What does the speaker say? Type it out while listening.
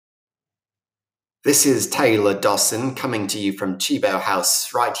This is Taylor Dawson coming to you from Chibo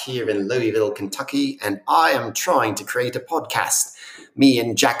House right here in Louisville, Kentucky, and I am trying to create a podcast. Me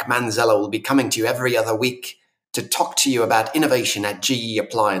and Jack Manzello will be coming to you every other week to talk to you about innovation at GE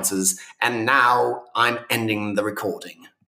Appliances, and now I'm ending the recording.